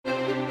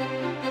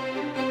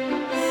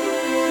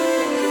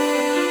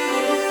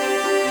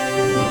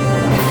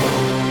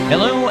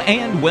Hello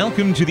and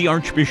welcome to the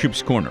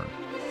Archbishop's Corner.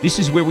 This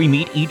is where we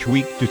meet each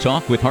week to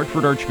talk with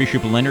Hartford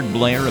Archbishop Leonard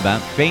Blair about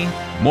faith,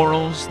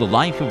 morals, the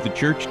life of the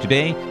church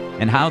today,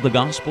 and how the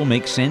gospel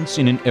makes sense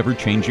in an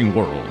ever-changing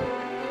world.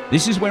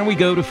 This is where we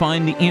go to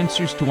find the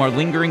answers to our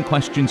lingering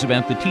questions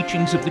about the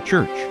teachings of the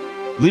church,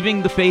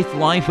 living the faith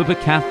life of a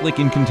Catholic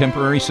in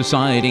contemporary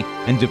society,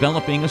 and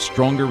developing a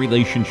stronger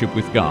relationship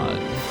with God.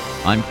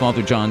 I'm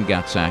Father John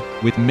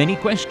Gatsack, with many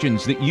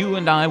questions that you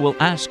and I will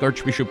ask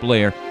Archbishop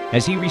Blair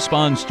as he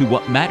responds to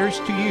what matters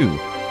to you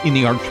in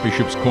the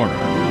Archbishop's Corner.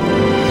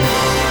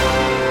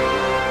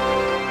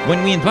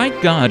 When we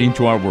invite God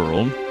into our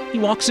world, He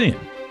walks in.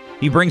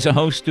 He brings a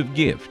host of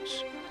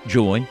gifts: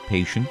 joy,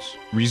 patience,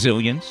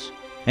 resilience.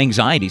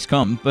 Anxieties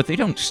come, but they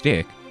don't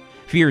stick.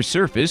 Fears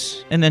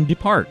surface and then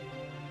depart.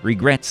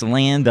 Regrets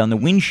land on the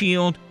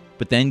windshield,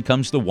 but then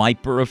comes the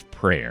wiper of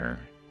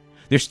prayer.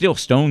 There's still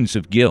stones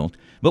of guilt,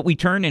 but we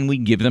turn and we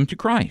give them to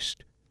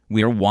Christ.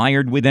 We are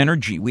wired with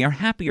energy. We are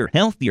happier,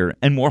 healthier,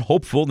 and more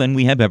hopeful than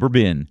we have ever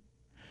been.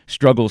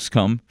 Struggles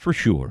come, for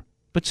sure,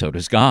 but so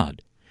does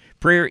God.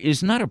 Prayer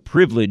is not a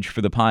privilege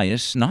for the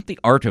pious, not the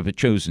art of a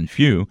chosen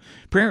few.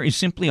 Prayer is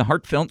simply a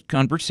heartfelt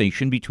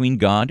conversation between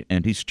God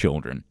and His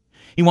children.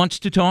 He wants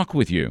to talk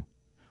with you.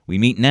 We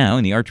meet now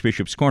in the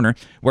Archbishop's Corner,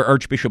 where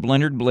Archbishop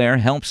Leonard Blair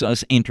helps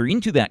us enter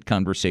into that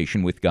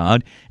conversation with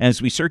God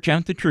as we search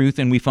out the truth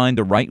and we find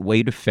the right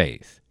way to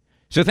faith.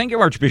 So thank you,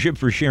 Archbishop,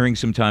 for sharing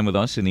some time with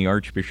us in the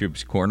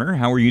Archbishop's Corner.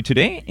 How are you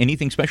today?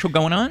 Anything special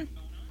going on?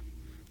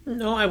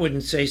 No, I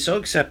wouldn't say so,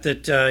 except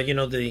that,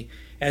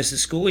 as the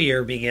school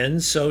year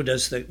begins, so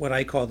does what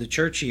I call the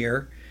church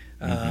year.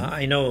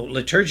 I know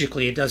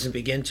liturgically it doesn't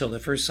begin till the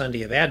first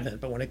Sunday of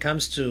Advent, but when it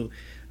comes to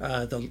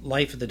the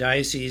life of the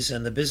diocese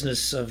and the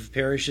business of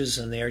parishes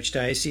and the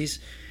archdiocese,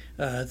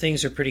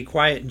 things are pretty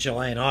quiet in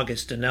July and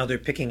August, and now they're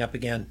picking up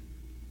again.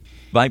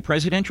 By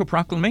presidential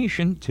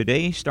proclamation,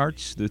 today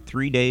starts the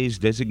 3 days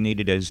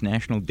designated as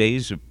National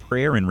Days of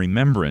Prayer and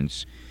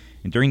Remembrance.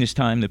 And during this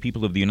time, the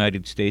people of the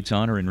United States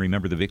honor and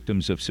remember the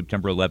victims of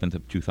September 11th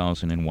of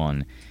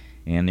 2001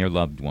 and their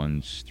loved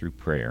ones through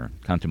prayer,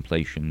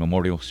 contemplation,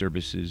 memorial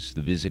services,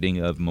 the visiting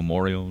of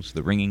memorials,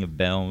 the ringing of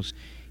bells,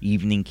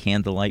 evening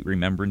candlelight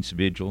remembrance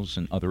vigils,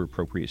 and other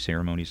appropriate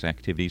ceremonies,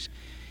 activities.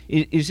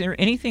 Is there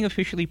anything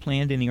officially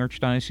planned in the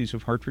Archdiocese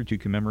of Hartford to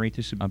commemorate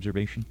this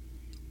observation?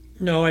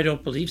 No, I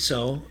don't believe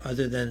so,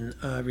 other than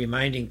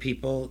reminding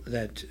people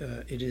that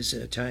it is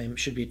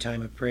should be a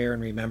time of prayer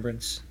and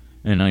remembrance.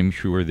 And I'm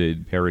sure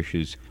that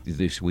parishes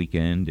this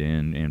weekend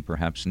and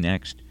perhaps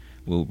next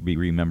will be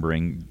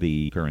remembering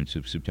the occurrence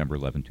of September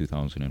 11,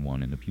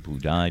 2001, and the people who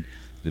died,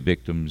 the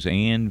victims,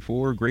 and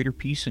for greater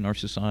peace in our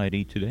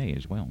society today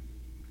as well.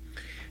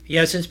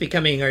 Yeah, since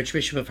becoming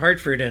Archbishop of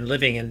Hartford and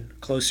living in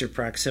closer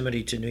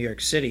proximity to New York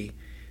City,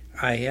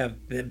 I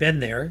have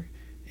been there,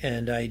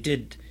 and I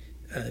did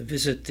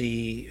visit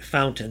the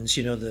fountains,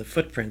 the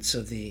footprints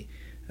of the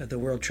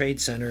World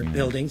Trade Center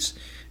buildings.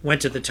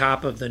 Went to the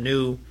top of the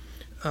new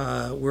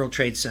World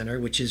Trade Center,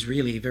 which is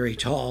really very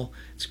tall.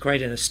 It's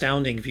quite an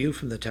astounding view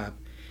from the top.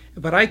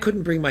 But I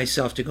couldn't bring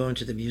myself to go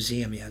into the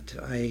museum yet.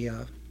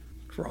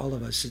 For all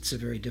of us, it's a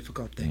very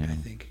difficult thing, I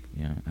think.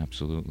 Yeah,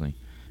 absolutely.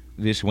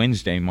 This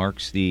Wednesday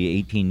marks the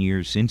 18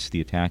 years since the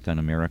attack on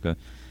America.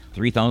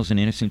 3,000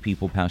 innocent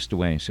people passed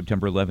away.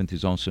 September 11th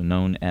is also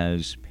known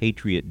as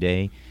Patriot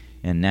Day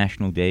and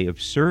National Day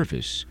of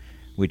Service,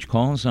 which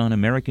calls on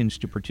Americans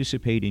to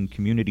participate in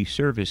community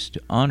service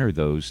to honor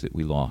those that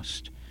we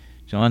lost.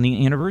 So on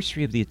the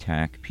anniversary of the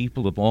attack,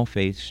 people of all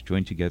faiths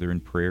join together in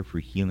prayer for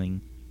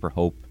healing, for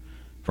hope,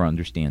 for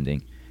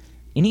understanding.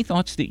 Any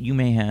thoughts that you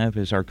may have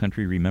as our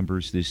country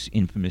remembers this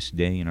infamous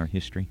day in our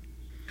history?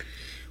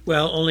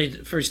 Well, only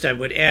first I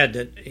would add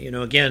that,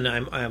 again,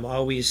 I'm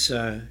always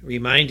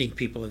reminding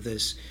people of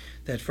this,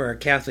 that for our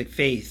Catholic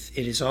faith,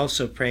 it is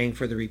also praying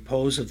for the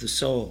repose of the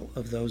soul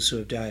of those who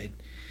have died.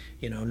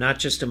 Not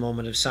just a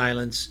moment of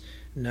silence,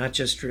 not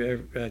just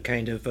a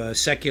kind of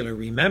secular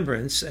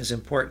remembrance, as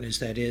important as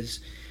that is,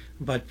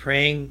 but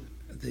praying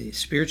the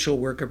spiritual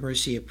work of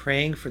mercy, of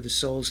praying for the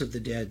souls of the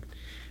dead,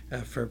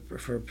 for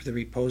the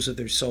repose of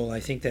their soul. I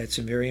think that's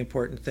a very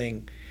important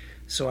thing.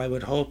 So I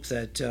would hope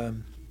that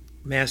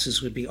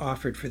masses would be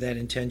offered for that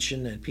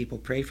intention and people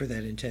pray for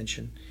that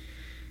intention.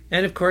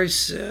 And of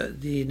course,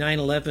 the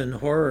 9/11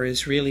 horror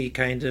is really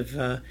kind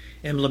of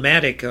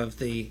emblematic of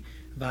the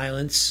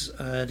violence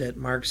that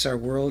marks our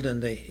world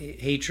and the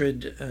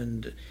hatred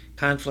and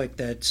conflict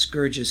that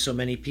scourges so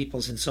many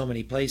peoples in so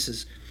many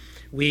places.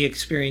 We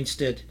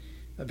experienced it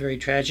very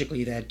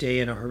tragically that day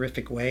in a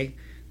horrific way.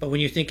 But when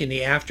you think in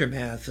the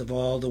aftermath of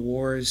all the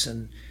wars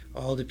and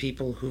all the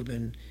people who've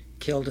been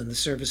killed in the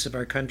service of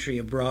our country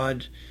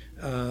abroad,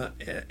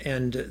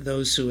 and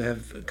those who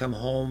have come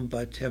home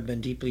but have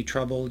been deeply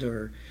troubled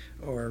or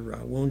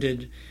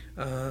wounded,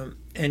 and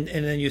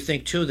then you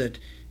think too that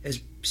as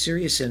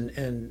serious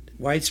and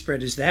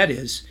widespread as that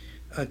is,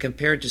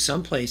 compared to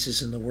some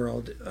places in the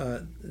world,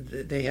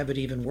 they have it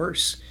even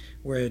worse,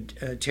 where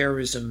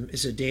terrorism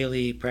is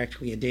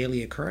practically a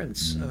daily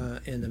occurrence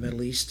in the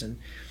Middle East. And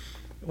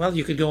well,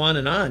 you could go on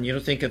and on.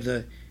 Think of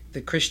the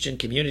the Christian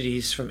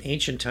communities from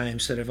ancient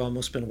times that have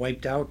almost been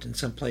wiped out in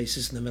some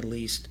places in the Middle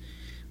East,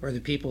 where the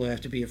people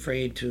have to be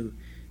afraid to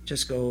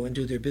just go and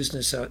do their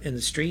business out in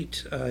the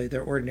street,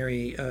 their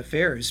ordinary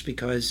affairs,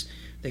 because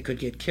they could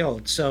get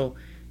killed. So,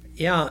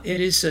 yeah, it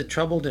is a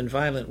troubled and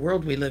violent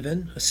world we live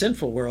in, a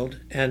sinful world,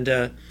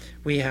 and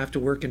we have to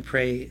work and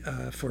pray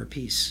for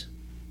peace,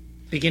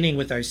 beginning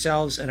with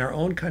ourselves and our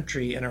own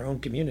country and our own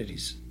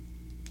communities.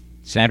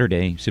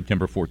 Saturday,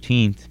 September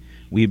 14th,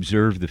 we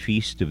observe the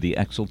Feast of the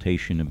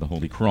Exaltation of the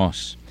Holy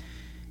Cross.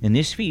 And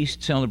this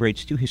feast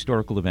celebrates two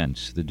historical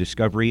events: the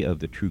discovery of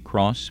the true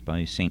cross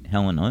by St.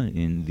 Helena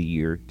in the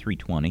year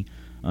 320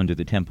 under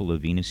the Temple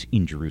of Venus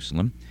in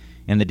Jerusalem,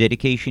 and the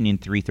dedication in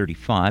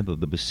 335 of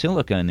the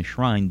basilica and the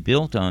shrine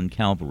built on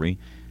Calvary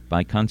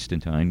by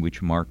Constantine,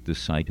 which marked the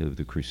site of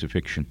the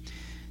crucifixion.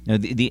 Now,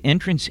 the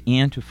entrance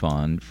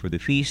antiphon for the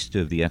Feast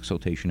of the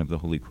Exaltation of the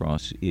Holy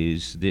Cross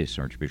is this,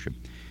 Archbishop: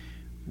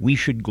 "We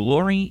should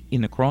glory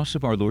in the cross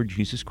of our Lord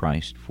Jesus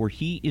Christ, for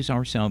he is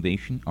our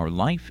salvation, our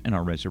life, and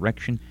our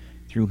resurrection.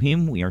 Through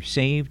him we are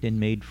saved and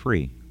made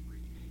free."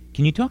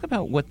 Can you talk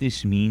about what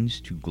this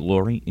means to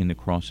glory in the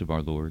cross of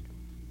our Lord?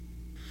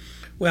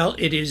 Well,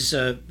 it is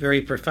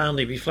very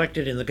profoundly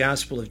reflected in the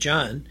Gospel of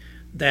John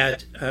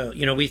that,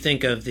 we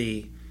think of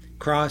the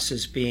cross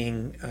as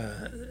being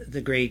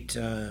the great,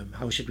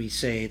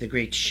 the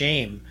great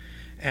shame,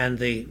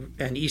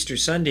 and Easter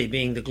Sunday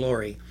being the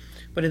glory.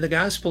 But in the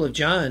Gospel of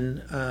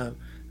John,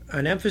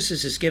 an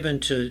emphasis is given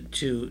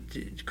to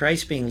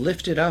Christ being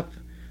lifted up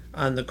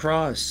on the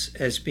cross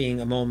as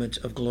being a moment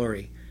of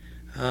glory,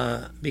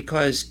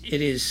 because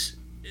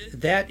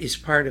that is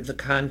part of the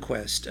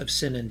conquest of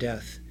sin and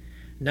death.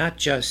 Not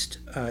just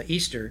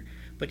Easter,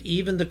 but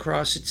even the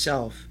cross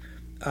itself,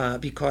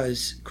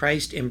 because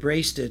Christ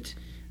embraced it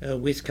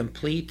with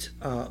complete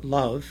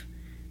love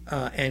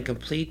and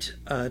complete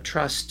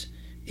trust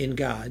in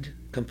God,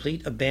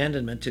 complete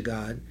abandonment to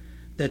God,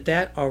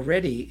 that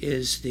already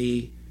is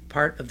the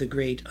part of the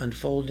great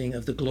unfolding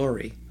of the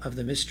glory, of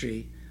the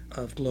mystery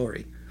of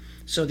glory.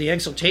 So the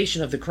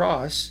exaltation of the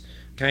cross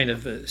kind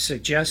of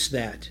suggests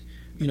that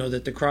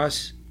the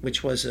cross,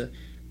 which was a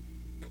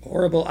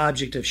horrible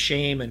object of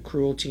shame and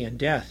cruelty and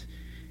death,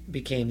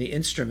 becomes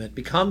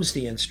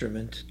the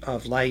instrument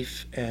of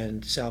life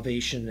and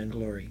salvation and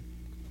glory.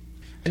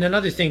 And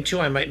another thing too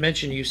I might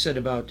mention, you said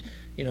about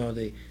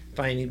the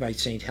finding by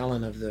St.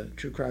 Helen of the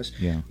true cross.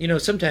 Yeah.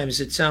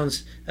 Sometimes it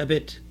sounds a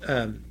bit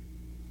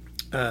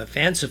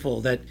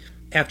fanciful that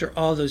after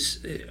all those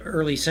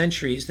early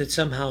centuries that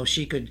somehow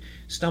she could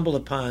stumble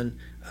upon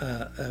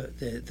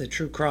the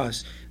true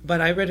cross. But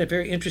I read a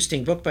very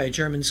interesting book by a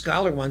German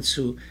scholar once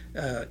who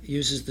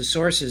uses the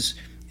sources,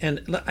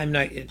 and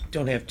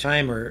don't have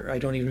time, or I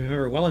don't even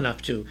remember well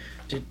enough to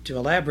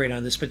elaborate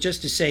on this, but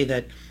just to say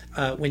that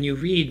when you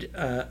read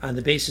on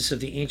the basis of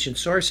the ancient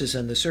sources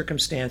and the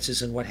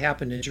circumstances and what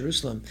happened in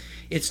Jerusalem,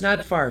 it's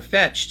not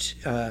far-fetched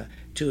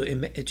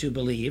to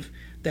believe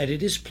that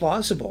it is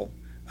plausible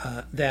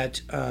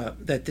that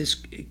this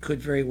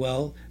could very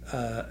well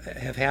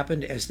have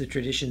happened as the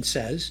tradition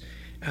says,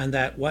 and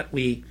that what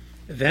we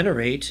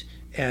venerate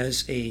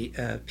as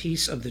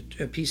pieces of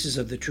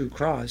the true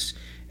cross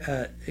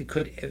it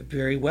could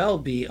very well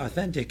be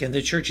authentic, and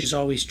the church has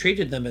always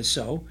treated them as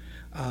so.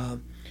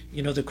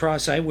 The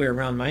cross I wear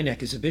around my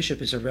neck as a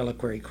bishop is a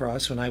reliquary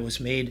cross. When I was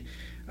made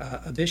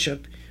a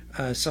bishop,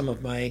 some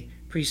of my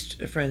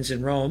priest friends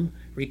in Rome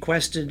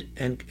requested,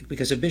 and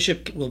because a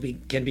bishop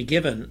can be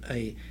given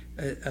a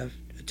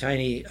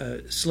tiny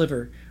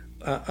sliver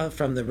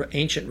from the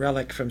ancient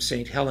relic from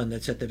St. Helen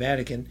that's at the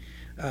Vatican,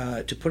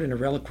 to put in a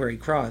reliquary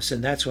cross,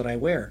 and that's what I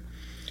wear.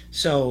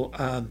 So,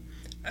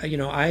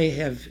 I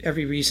have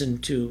every reason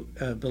to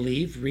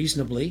believe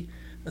reasonably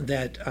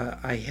that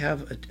I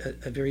have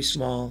a very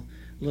small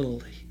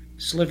little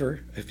sliver,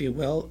 if you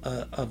will,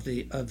 of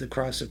the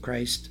cross of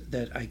Christ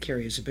that I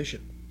carry as a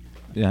bishop.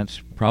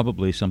 That's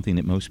probably something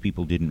that most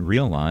people didn't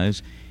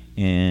realize,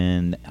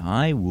 and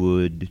I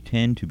would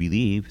tend to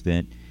believe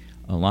that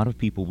a lot of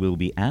people will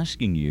be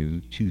asking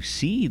you to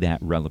see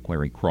that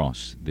reliquary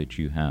cross that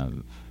you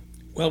have.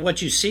 Well,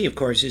 what you see, of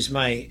course, is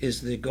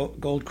the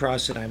gold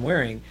cross that I'm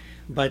wearing,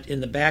 but in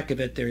the back of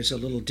it there's a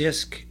little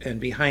disc, and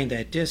behind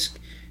that disc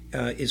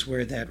is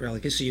where that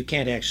relic is. So you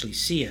can't actually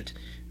see it,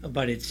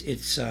 but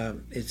it's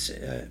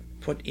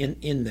put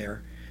in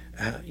there.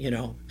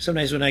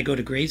 Sometimes when I go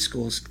to grade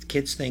schools,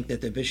 kids think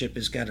that the bishop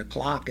has got a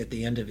clock at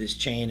the end of his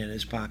chain in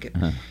his pocket,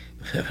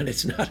 but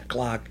it's not a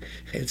clock;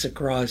 it's a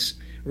cross,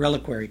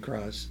 reliquary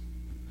cross.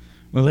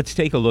 Well, let's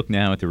take a look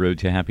now at the road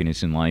to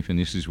happiness in life, and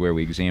this is where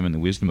we examine the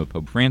wisdom of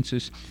Pope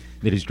Francis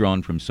that is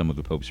drawn from some of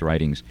the Pope's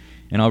writings.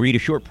 And I'll read a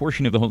short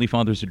portion of the Holy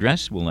Father's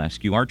address. We'll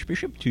ask you,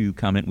 Archbishop, to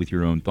comment with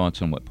your own thoughts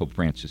on what Pope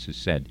Francis has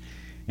said.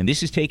 And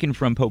this is taken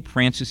from Pope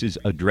Francis's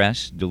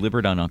address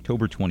delivered on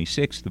October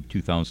 26th of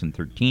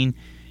 2013,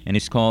 and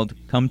it's called,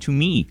 "Come to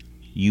Me,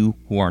 You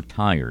Who Are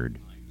Tired."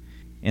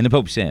 And the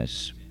Pope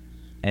says,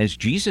 as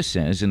Jesus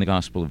says in the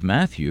Gospel of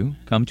Matthew,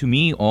 "Come to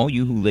me, all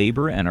you who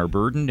labor and are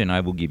burdened, and I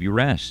will give you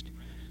rest."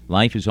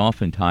 Life is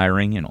often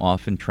tiring and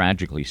often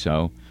tragically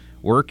so.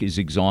 Work is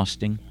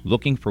exhausting.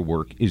 Looking for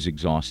work is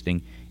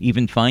exhausting.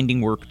 Even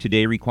finding work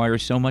today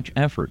requires so much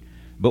effort.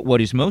 But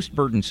what is most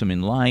burdensome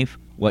in life,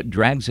 what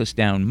drags us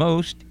down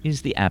most,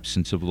 is the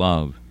absence of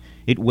love.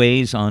 It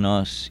weighs on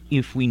us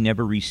if we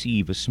never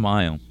receive a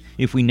smile,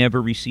 if we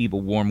never receive a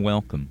warm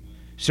welcome.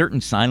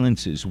 Certain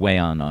silences weigh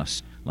on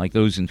us, like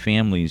those in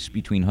families,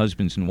 between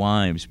husbands and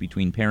wives,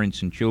 between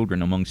parents and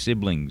children, among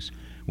siblings.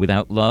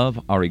 Without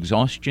love, our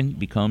exhaustion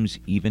becomes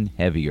even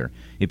heavier.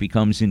 It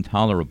becomes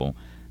intolerable.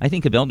 I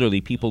think of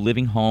elderly people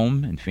living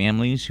home and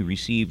families who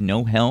receive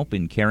no help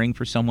in caring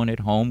for someone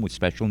at home with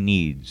special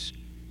needs.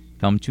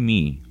 Come to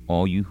me,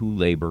 all you who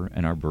labor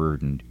and are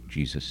burdened,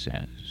 Jesus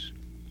says.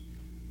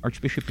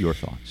 Archbishop, your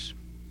thoughts?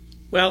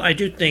 Well, I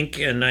do think,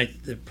 and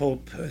the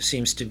Pope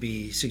seems to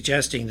be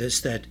suggesting this,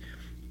 that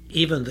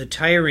even the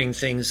tiring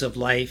things of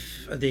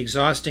life, the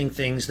exhausting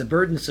things, the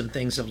burdensome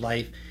things of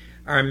life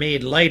are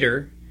made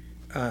lighter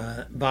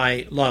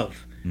by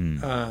love.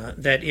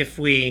 That if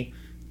we,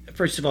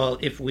 first of all,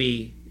 if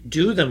we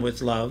do them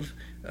with love,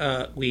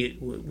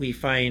 we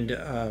find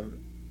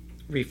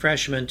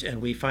refreshment,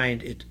 and we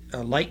find it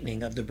a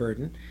lightening of the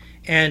burden.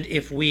 And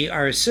if we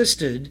are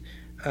assisted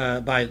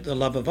by the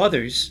love of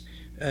others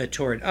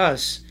toward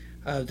us,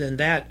 then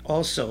that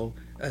also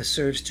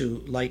serves to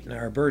lighten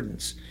our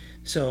burdens.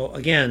 So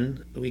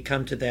again, we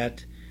come to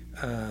that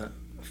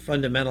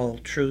fundamental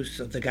truth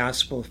of the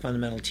gospel,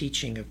 fundamental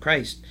teaching of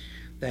Christ,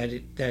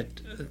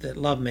 that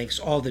love makes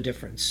all the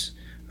difference,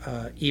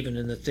 even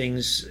in the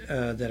things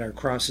that are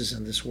crosses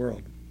in this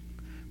world.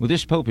 Well,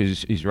 this Pope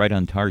is right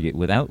on target.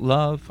 Without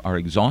love, our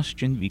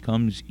exhaustion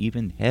becomes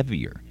even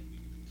heavier.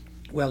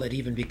 Well, it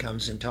even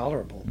becomes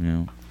intolerable.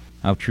 Yeah,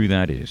 how true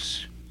that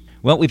is.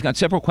 Well, we've got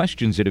several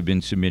questions that have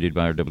been submitted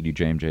by our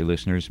WJMJ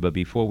listeners, but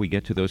before we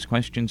get to those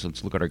questions,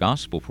 let's look at our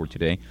gospel for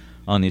today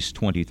on this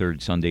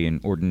 23rd Sunday in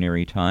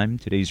Ordinary Time.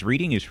 Today's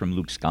reading is from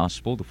Luke's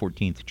Gospel, the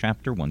 14th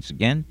chapter, once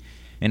again.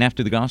 And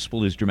after the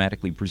gospel is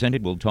dramatically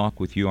presented, we'll talk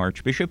with you,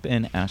 Archbishop,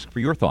 and ask for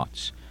your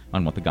thoughts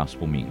on what the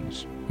gospel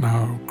means.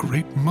 Now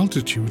great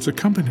multitudes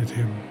accompanied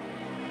him,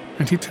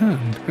 and he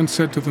turned and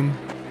said to them,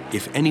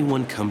 "If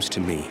anyone comes to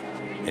me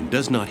and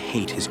does not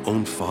hate his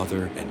own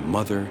father and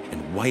mother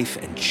and wife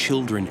and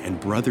children and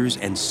brothers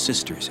and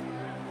sisters,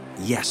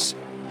 yes,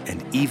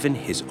 and even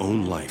his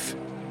own life,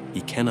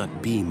 he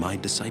cannot be my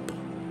disciple.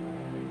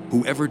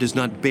 Whoever does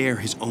not bear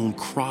his own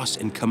cross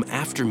and come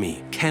after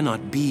me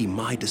cannot be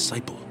my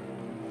disciple.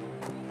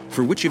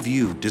 For which of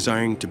you,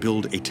 desiring to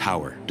build a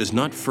tower, does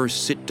not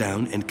first sit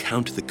down and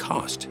count the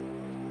cost,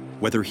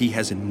 whether he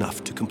has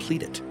enough to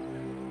complete it?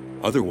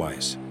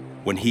 Otherwise,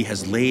 when he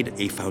has laid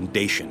a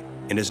foundation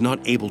and is not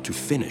able to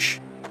finish,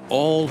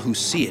 all who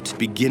see it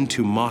begin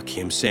to mock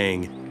him,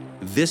 saying,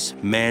 'This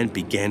man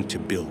began to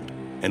build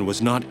and was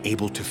not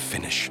able to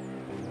finish.'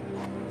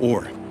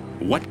 Or,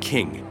 what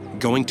king,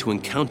 going to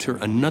encounter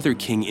another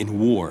king in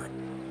war,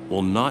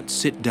 will not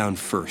sit down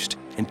first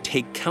and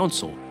take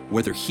counsel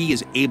whether he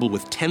is able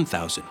with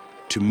 10,000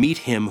 to meet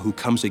him who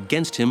comes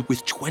against him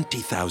with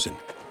 20,000?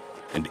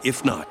 And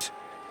if not,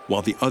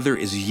 while the other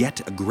is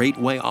yet a great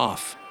way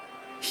off,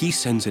 he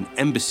sends an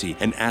embassy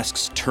and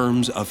asks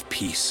terms of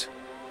peace.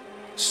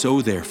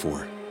 So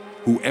therefore,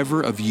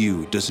 whoever of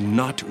you does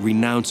not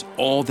renounce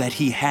all that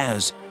he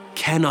has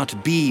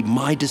cannot be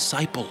my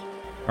disciple."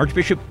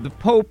 Archbishop, the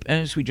Pope,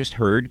 as we just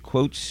heard,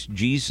 quotes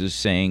Jesus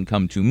saying,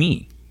 "Come to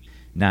me."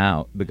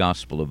 Now, the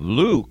Gospel of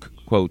Luke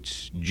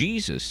quotes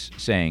Jesus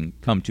saying,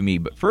 "Come to me,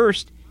 but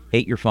first,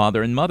 hate your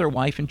father and mother,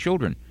 wife and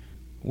children."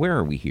 Where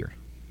are we here?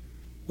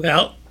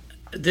 Well,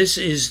 this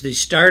is the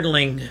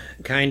startling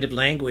kind of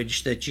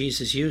language that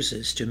Jesus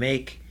uses to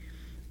make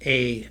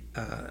a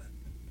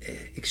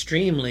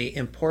extremely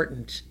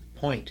important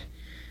point.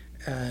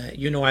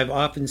 I've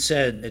often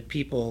said that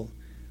people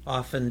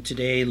often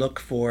today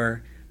look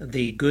for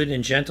the good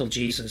and gentle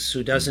Jesus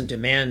who doesn't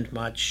demand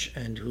much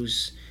and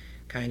who's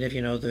kind of,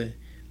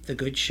 the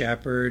good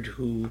shepherd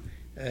who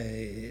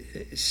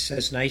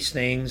says nice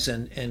things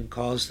and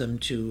calls them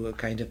to a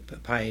kind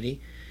of piety.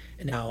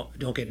 Now,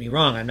 don't get me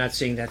wrong, I'm not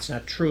saying that's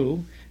not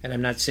true, and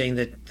I'm not saying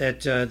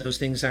that those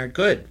things aren't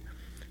good.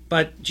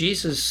 But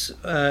Jesus,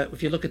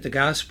 if you look at the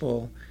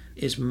gospel,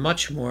 is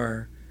much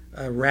more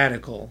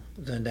radical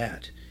than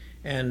that.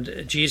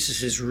 And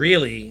Jesus is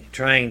really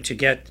trying to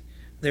get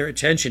their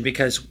attention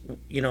because,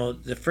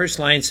 the first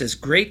line says,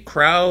 great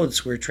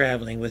crowds were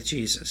traveling with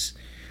Jesus.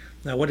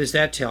 Now, what does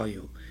that tell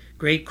you?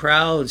 Great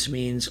crowds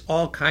means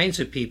all kinds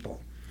of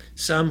people.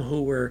 Some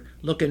who were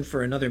looking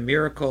for another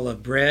miracle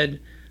of bread,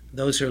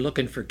 those who are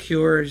looking for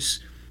cures,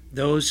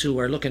 those who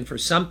are looking for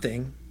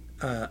something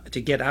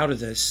to get out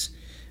of this,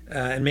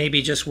 and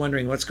maybe just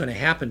wondering what's going to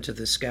happen to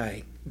this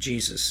guy,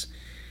 Jesus.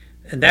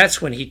 And that's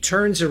when he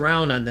turns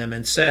around on them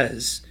and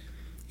says,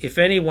 "If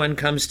anyone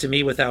comes to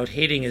me without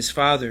hating his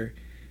father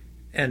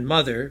and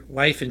mother,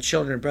 wife and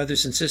children,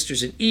 brothers and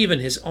sisters, and even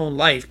his own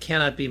life,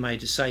 cannot be my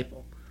disciple."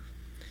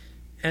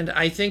 And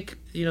I think,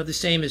 the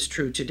same is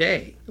true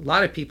today. A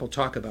lot of people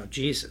talk about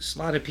Jesus. A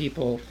lot of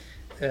people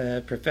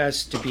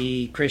profess to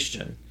be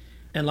Christian.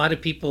 And a lot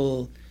of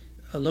people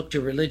look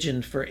to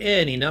religion for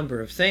any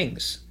number of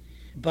things.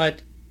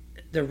 But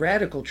the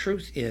radical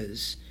truth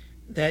is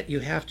that you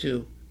have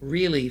to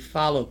really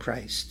follow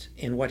Christ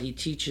in what he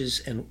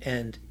teaches,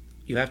 and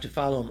you have to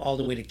follow him all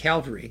the way to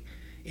Calvary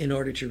in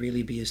order to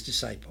really be his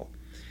disciple.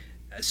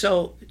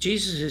 So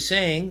Jesus is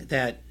saying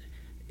that,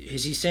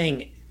 is he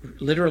saying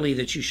literally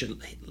that you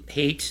should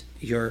hate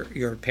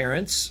your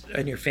parents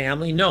and your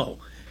family? No.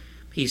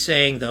 He's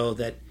saying, though,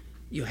 that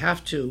you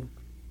have to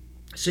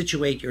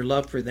situate your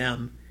love for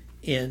them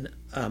in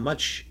a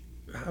much,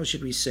 how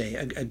should we say,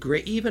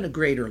 even a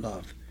greater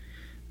love.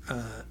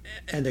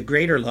 And the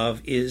greater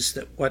love is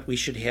that what we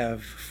should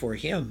have for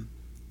him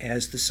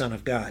as the Son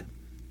of God.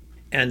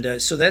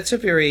 And so that's a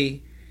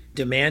very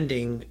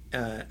demanding,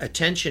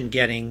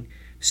 attention-getting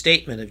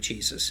statement of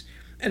Jesus.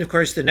 And of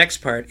course, the next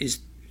part is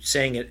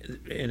saying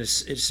it in a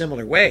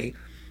similar way,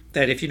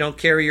 that if you don't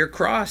carry your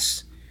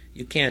cross,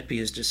 you can't be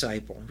his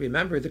disciple.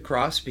 Remember the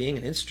cross being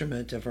an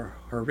instrument of a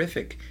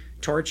horrific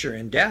torture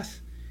and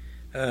death.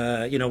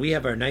 We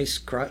have our nice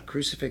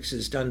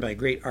crucifixes done by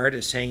great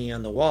artists hanging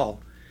on the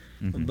wall.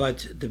 Mm-hmm.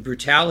 But the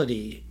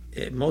brutality,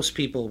 most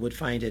people would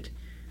find it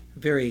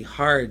very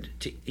hard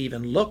to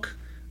even look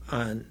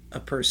on a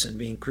person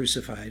being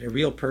crucified, a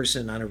real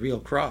person on a real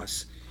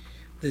cross.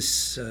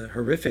 This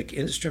horrific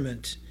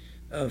instrument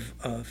of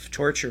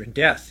torture and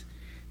death.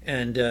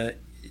 And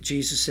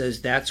Jesus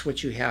says that's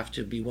what you have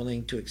to be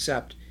willing to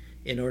accept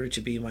in order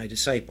to be my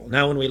disciple.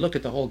 Now, when we look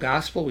at the whole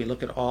gospel, we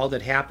look at all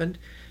that happened,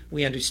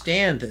 we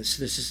understand this.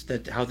 This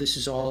is how this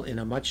is all in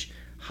a much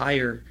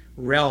higher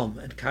realm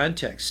and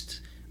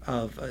context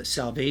of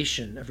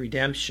salvation, of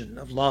redemption,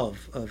 of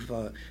love,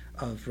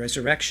 of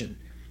resurrection.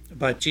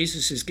 But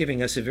Jesus is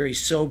giving us a very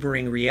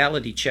sobering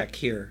reality check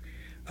here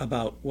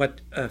about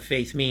what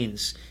faith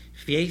means.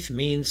 Faith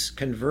means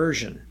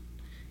conversion.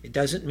 It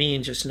doesn't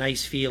mean just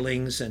nice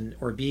feelings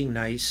or being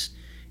nice.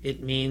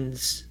 It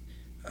means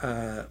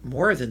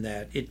more than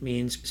that. It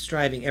means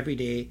striving every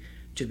day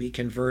to be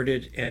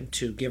converted and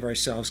to give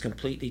ourselves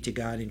completely to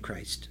God in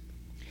Christ.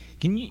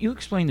 Can you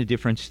explain the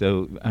difference,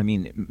 though? I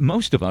mean,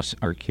 most of us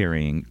are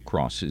carrying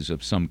crosses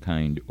of some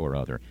kind or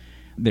other.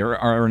 There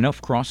are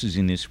enough crosses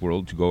in this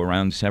world to go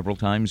around several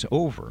times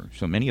over.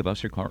 So many of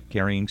us are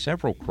carrying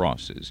several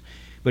crosses.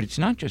 But it's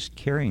not just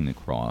carrying the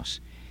cross.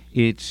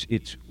 It's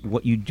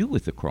what you do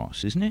with the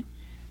cross, isn't it?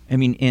 I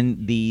mean,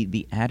 and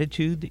the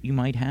attitude that you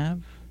might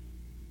have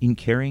in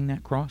carrying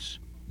that cross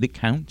that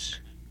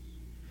counts.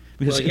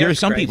 Because there are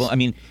some people, I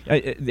mean,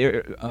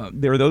 there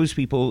are those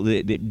people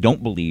that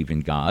don't believe in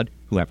God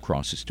who have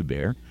crosses to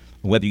bear.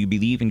 Whether you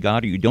believe in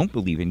God or you don't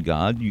believe in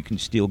God, you can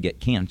still get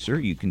cancer.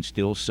 You can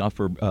still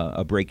suffer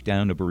a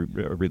breakdown of a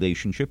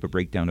relationship, a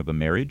breakdown of a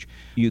marriage.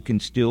 You can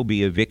still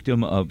be a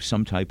victim of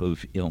some type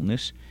of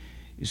illness.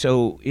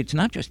 So it's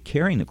not just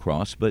carrying the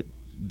cross, but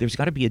there's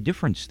got to be a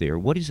difference there.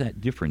 What is that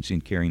difference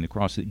in carrying the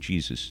cross that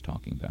Jesus is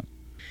talking about?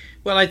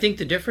 Well, I think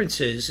the difference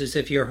is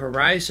if your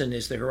horizon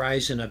is the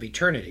horizon of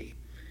eternity.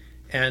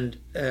 And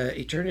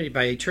eternity,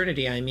 by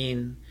eternity, I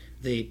mean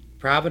the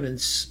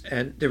providence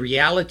and the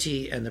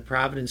reality and the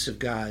providence of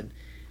God,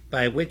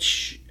 by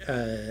which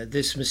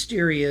this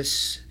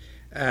mysterious,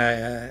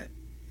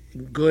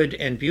 good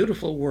and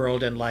beautiful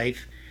world and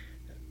life,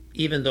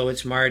 even though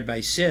it's marred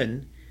by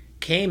sin,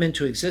 came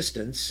into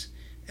existence.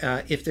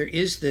 If there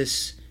is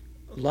this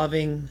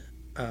loving,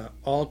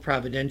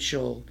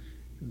 all-providential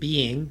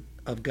being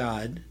of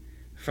God,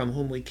 from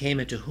whom we came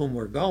and to whom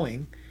we're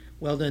going,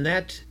 well, then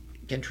that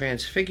can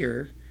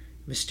transfigure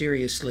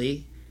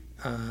mysteriously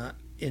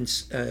in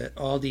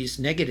all these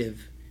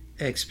negative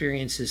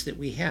experiences that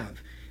we have.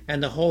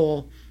 And the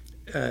whole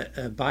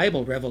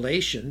Bible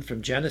revelation,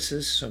 from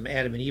Genesis, from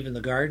Adam and Eve in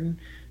the garden,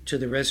 to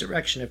the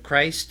resurrection of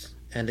Christ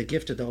and the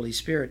gift of the Holy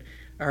Spirit,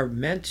 are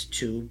meant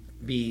to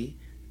be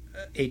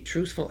a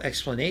truthful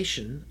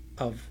explanation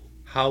of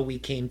how we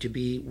came to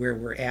be where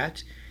we're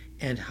at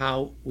and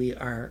how we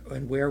are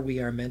and where we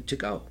are meant to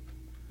go.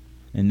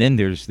 And then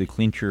there's the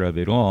clincher of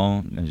it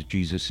all, as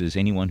Jesus says,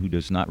 anyone who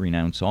does not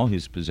renounce all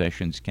his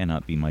possessions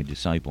cannot be my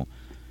disciple.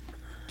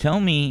 Tell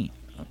me,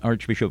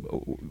 Archbishop,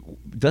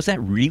 does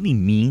that really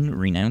mean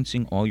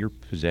renouncing all your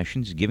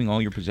possessions, giving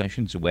all your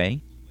possessions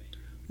away?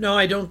 No,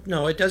 I don't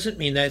know. It doesn't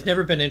mean that. It's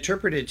never been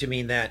interpreted to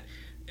mean that.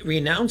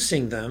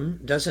 Renouncing them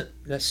doesn't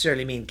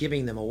necessarily mean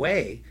giving them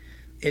away.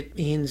 It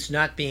means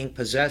not being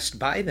possessed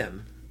by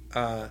them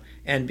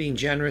and being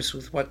generous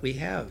with what we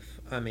have.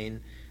 I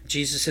mean,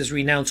 Jesus says,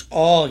 renounce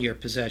all your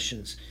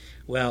possessions.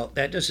 Well,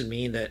 that doesn't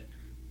mean that,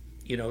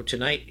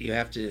 tonight you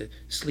have to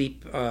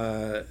sleep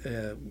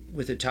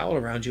with a towel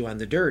around you on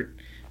the dirt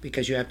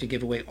because you have to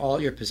give away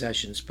all your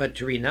possessions. But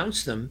to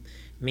renounce them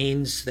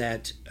means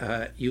that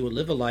you will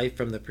live a life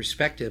from the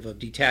perspective of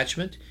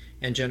detachment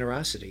and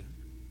generosity.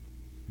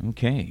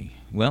 Okay.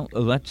 Well,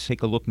 let's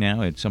take a look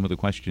now at some of the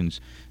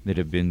questions that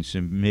have been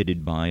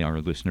submitted by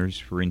our listeners.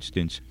 For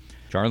instance,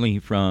 Charlie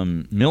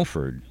from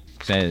Milford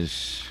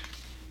says,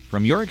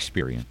 from your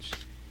experience,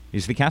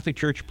 is the Catholic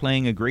Church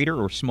playing a greater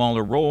or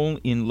smaller role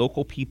in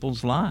local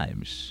people's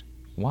lives?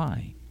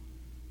 Why?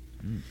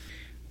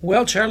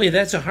 Well, Charlie,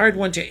 that's a hard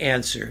one to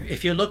answer.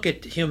 If you look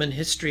at human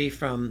history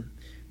from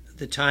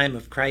the time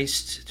of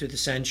Christ through the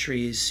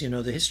centuries,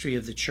 the history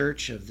of the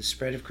church, of the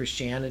spread of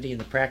Christianity and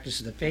the practice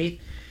of the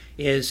faith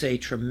is a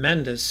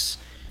tremendous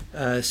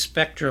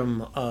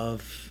spectrum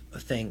of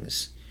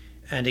things.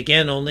 And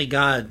again, only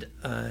God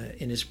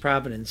in his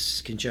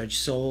providence can judge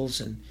souls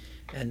and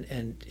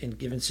in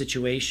given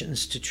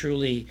situations to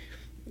truly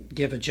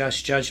give a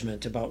just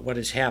judgment about what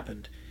has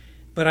happened.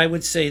 But I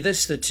would say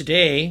this, that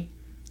today,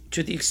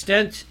 to the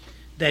extent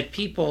that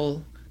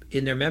people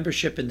in their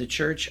membership in the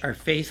church are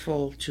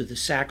faithful to the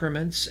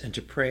sacraments and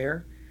to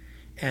prayer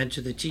and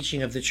to the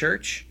teaching of the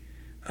church,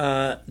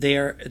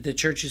 the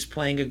church is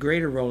playing a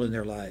greater role in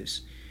their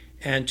lives.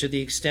 And to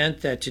the extent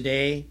that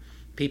today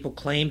people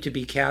claim to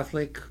be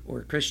Catholic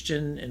or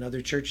Christian in other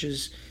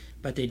churches,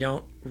 but they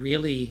don't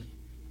really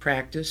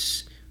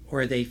practice,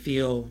 or they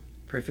feel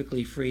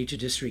perfectly free to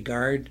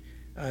disregard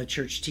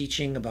church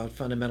teaching about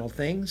fundamental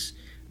things,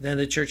 then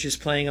the church is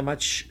playing a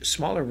much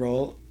smaller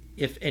role,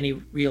 if any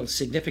real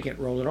significant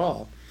role at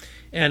all.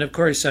 And of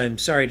course, I'm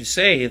sorry to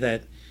say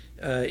that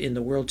in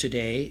the world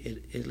today,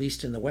 at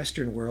least in the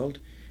Western world,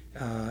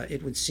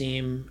 it would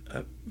seem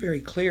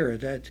very clear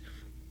that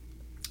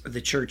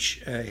the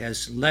church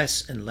has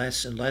less and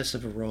less and less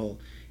of a role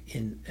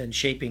in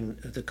shaping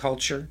the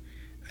culture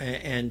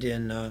and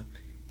in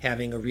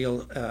having a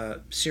real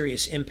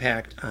serious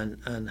impact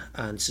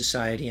on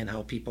society and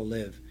how people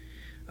live.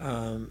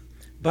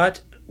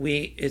 But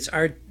it's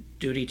our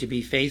duty to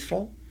be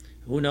faithful.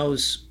 Who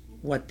knows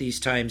what these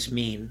times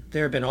mean?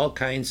 There have been all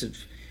kinds of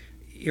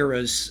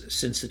eras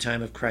since the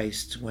time of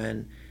Christ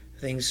when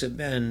things have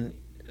been,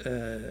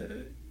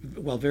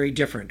 very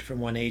different from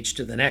one age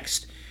to the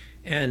next.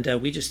 And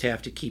we just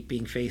have to keep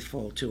being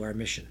faithful to our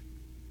mission.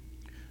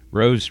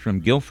 Rose from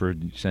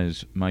Guilford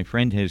says, my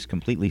friend has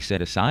completely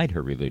set aside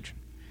her religion.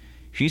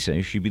 She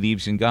says she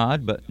believes in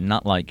God, but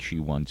not like she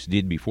once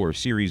did before a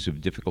series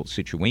of difficult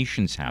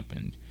situations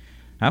happened.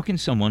 How can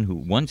someone who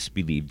once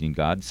believed in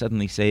God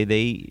suddenly say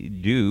they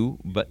do,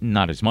 but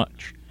not as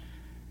much?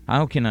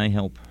 How can I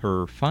help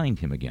her find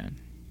him again?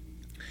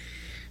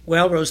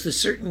 Well, Rose, the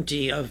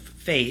certainty of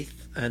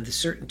faith and the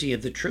certainty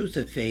of the truth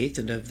of faith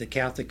and of the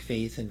Catholic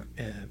faith in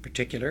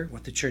particular,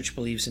 what the Church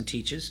believes and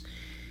teaches,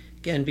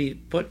 can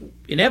be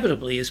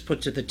inevitably is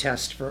put to the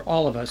test for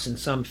all of us in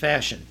some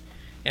fashion.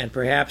 And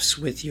perhaps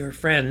with your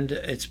friend,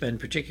 it's been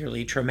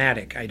particularly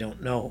traumatic. I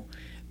don't know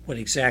what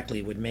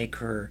exactly would make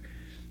her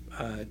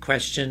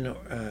question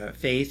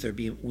faith or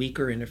be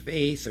weaker in her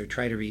faith or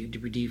try to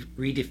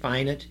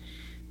redefine it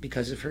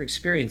because of her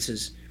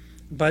experiences.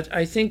 But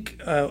I think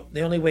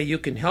the only way you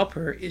can help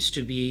her is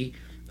to be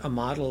a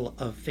model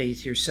of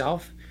faith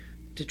yourself,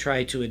 to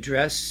try to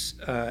address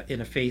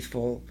in a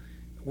faithful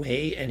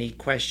way any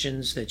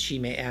questions that she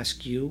may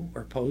ask you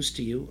or pose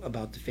to you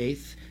about the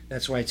faith.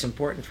 That's why it's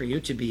important for you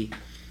to be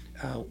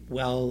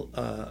well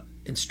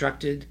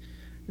instructed,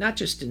 not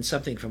just in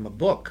something from a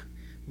book,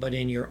 but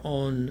in your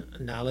own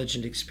knowledge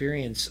and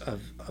experience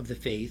of the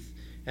faith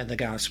and the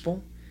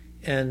gospel,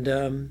 and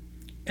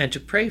to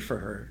pray for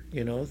her,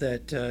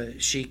 that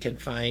she can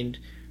find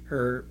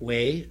her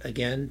way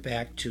again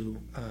back to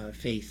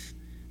faith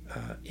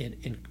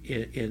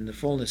in the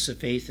fullness of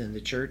faith in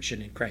the church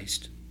and in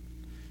Christ.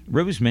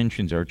 Rose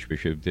mentions,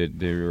 Archbishop, that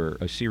there are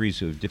a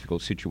series of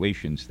difficult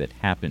situations that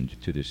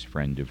happened to this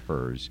friend of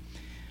hers.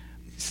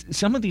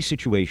 Some of these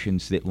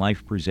situations that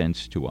life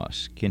presents to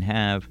us can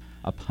have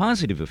a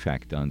positive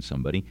effect on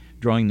somebody,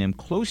 drawing them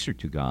closer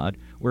to God,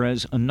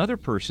 whereas another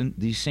person,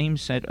 the same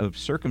set of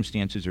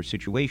circumstances or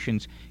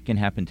situations can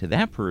happen to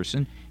that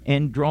person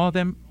and draw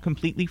them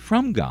completely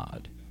from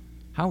God.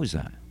 How is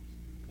that?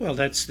 Well,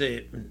 that's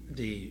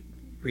the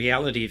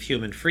reality of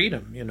human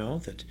freedom,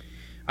 that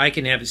I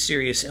can have a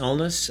serious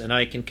illness and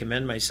I can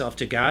commend myself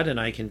to God and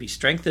I can be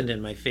strengthened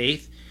in my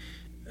faith.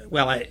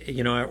 Well, I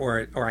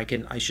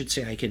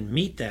can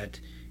meet that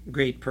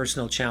great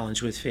personal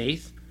challenge with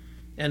faith.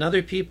 And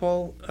other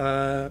people,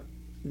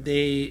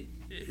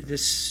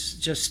 this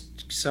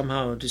just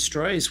somehow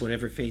destroys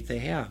whatever faith they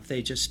have.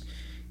 They just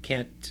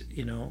can't,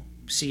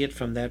 see it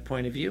from that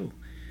point of view.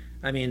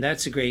 I mean,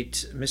 that's a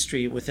great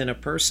mystery within a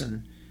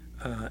person.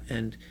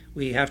 And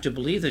we have to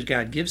believe that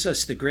God gives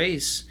us the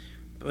grace,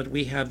 but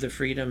we have the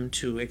freedom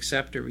to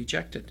accept or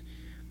reject it.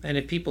 And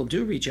if people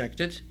do reject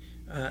it,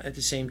 at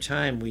the same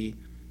time, we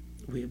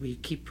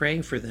keep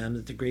praying for them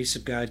that the grace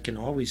of God can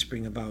always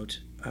bring about,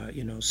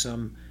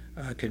 some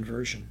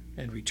conversion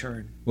and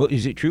return. Well,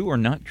 is it true or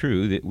not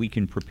true that we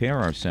can prepare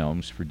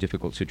ourselves for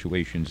difficult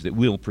situations that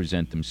will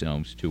present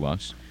themselves to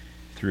us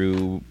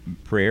through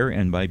prayer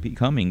and by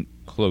becoming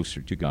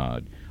closer to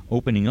God,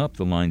 opening up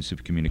the lines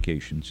of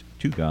communications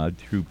to God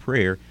through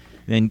prayer,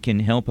 then can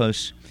help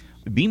us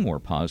be more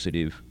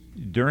positive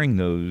during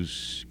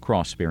those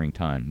cross-bearing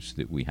times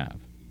that we have?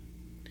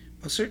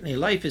 Well, certainly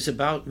life is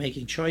about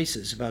making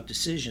choices, about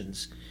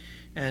decisions.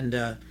 And,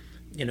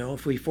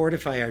 if we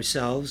fortify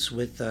ourselves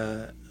with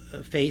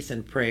faith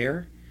and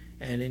prayer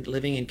and in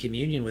living in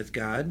communion with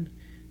God,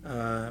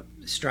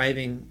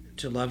 striving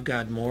to love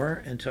God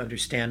more and to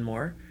understand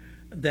more,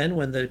 then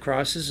when the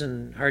crosses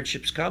and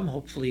hardships come,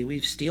 hopefully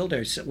we've steeled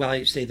ourselves. Well,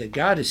 I say that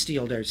God has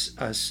steeled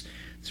us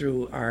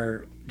through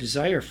our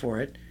desire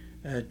for it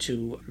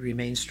to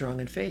remain strong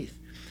in faith.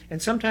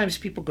 And sometimes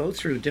people go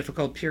through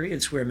difficult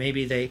periods where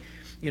maybe they,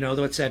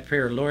 what's that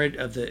prayer, Lord,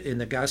 in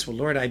the gospel,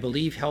 Lord, I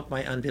believe, help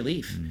my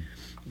unbelief.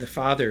 The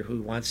father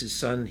who wants his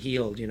son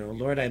healed,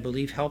 Lord, I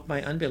believe, help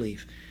my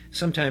unbelief.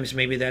 Sometimes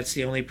maybe that's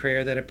the only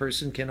prayer that a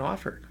person can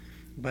offer,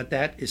 but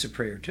that is a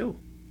prayer too.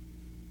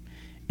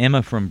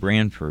 Emma from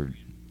Brantford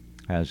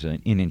has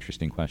an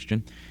interesting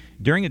question.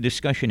 During a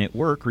discussion at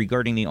work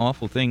regarding the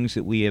awful things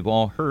that we have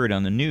all heard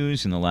on the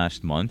news in the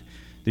last month,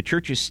 the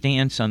church's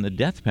stance on the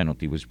death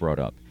penalty was brought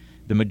up.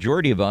 The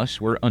majority of us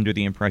were under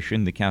the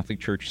impression the Catholic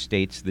Church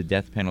states the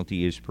death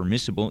penalty is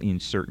permissible in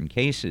certain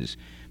cases,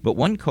 but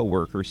one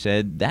coworker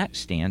said that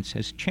stance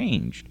has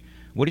changed.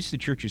 What is the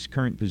Church's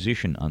current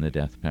position on the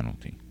death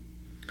penalty?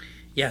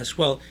 Yes,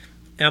 well,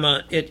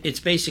 Emma, it's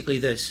basically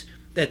this,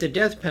 that the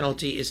death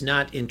penalty is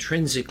not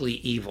intrinsically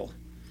evil.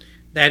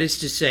 That is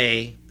to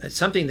say, that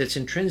something that's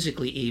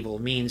intrinsically evil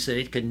means that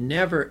it can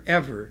never,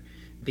 ever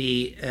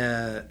be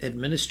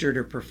administered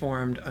or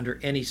performed under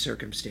any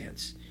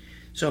circumstance.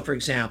 So, for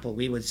example,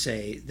 we would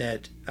say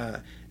that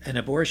an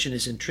abortion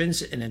is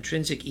an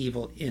intrinsic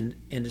evil in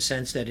the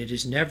sense that it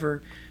is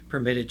never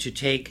permitted to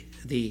take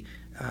the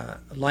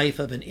life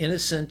of an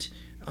innocent,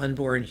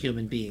 unborn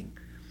human being.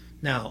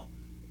 Now,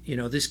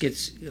 this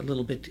gets a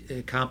little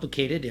bit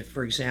complicated. If,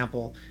 for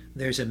example,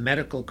 there's a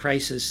medical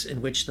crisis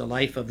in which the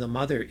life of the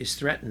mother is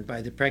threatened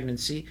by the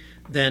pregnancy,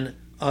 then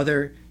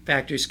other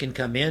factors can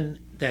come in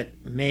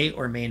that may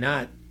or may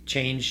not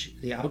change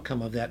the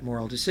outcome of that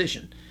moral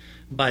decision.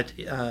 But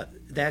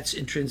that's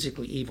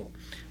intrinsically evil.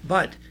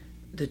 But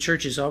the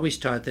Church has always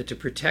taught that to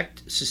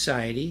protect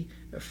society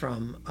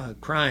from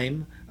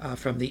crime,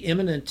 from the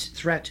imminent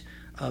threat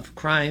of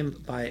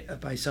crime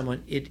by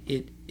someone,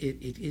 it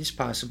is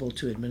possible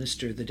to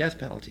administer the death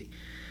penalty.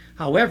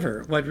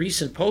 However, what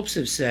recent popes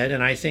have said,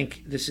 and I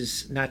think this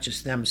is not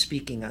just them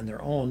speaking on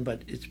their own,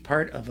 but it's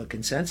part of a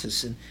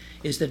consensus,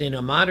 is that in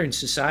a modern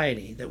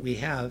society that we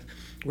have,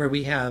 where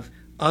we have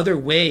other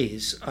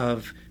ways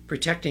of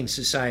protecting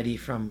society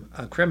from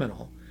a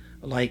criminal,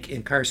 like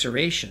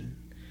incarceration,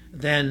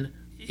 then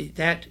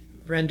that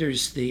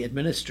renders the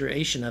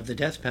administration of the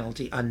death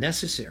penalty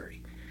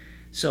unnecessary.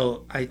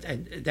 So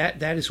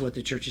that is what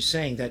the Church is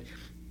saying, that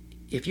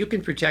if you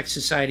can protect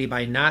society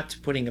by not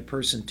putting a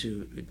person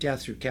to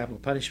death through capital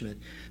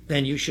punishment,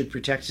 then you should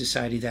protect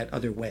society that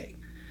other way.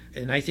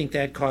 And I think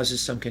that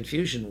causes some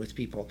confusion with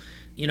people.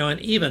 And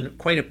even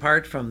quite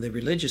apart from the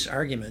religious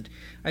argument,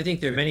 I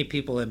think there are many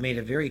people who have made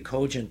a very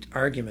cogent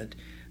argument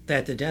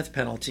that the death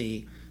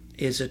penalty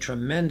is a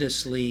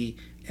tremendously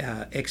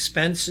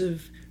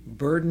expensive,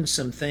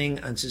 burdensome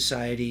thing on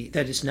society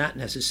that is not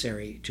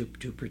necessary to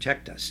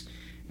protect us.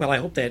 Well, I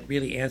hope that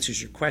really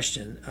answers your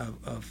question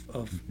of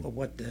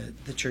what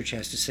the Church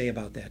has to say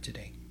about that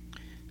today.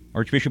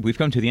 Archbishop, we've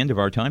come to the end of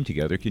our time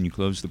together. Can you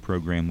close the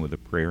program with a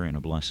prayer and a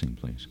blessing,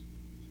 please?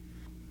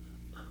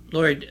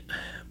 Lord,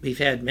 we've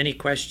had many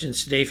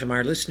questions today from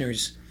our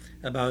listeners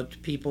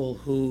about people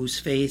whose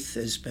faith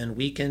has been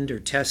weakened or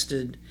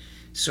tested,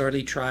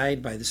 sorely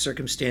tried by the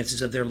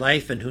circumstances of their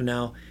life, and who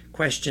now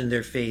question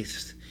their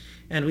faith.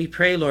 And we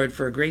pray, Lord,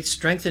 for a great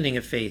strengthening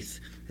of faith,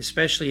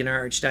 especially in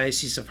our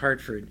Archdiocese of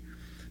Hartford,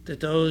 that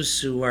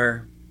those who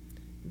are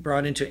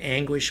brought into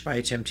anguish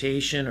by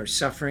temptation or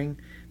suffering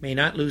may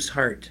not lose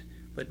heart,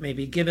 but may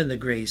be given the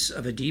grace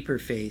of a deeper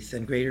faith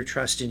and greater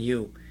trust in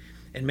you,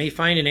 and may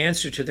find an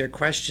answer to their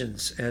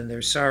questions and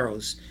their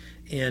sorrows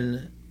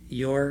in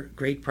your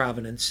great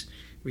providence,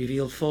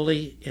 revealed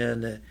fully in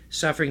the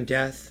suffering,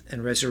 death,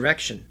 and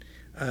resurrection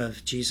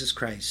of Jesus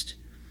Christ.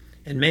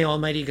 And may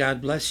Almighty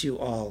God bless you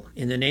all,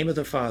 in the name of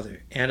the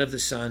Father, and of the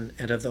Son,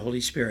 and of the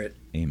Holy Spirit.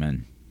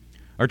 Amen.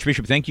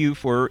 Archbishop, thank you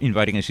for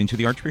inviting us into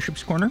the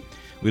Archbishop's Corner.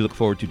 We look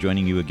forward to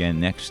joining you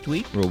again next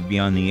week. We'll be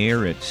on the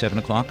air at 7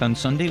 o'clock on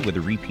Sunday with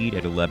a repeat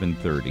at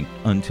 11:30.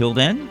 Until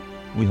then,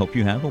 we hope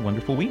you have a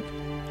wonderful week.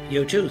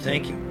 You too.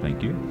 Thank you.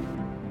 Thank you.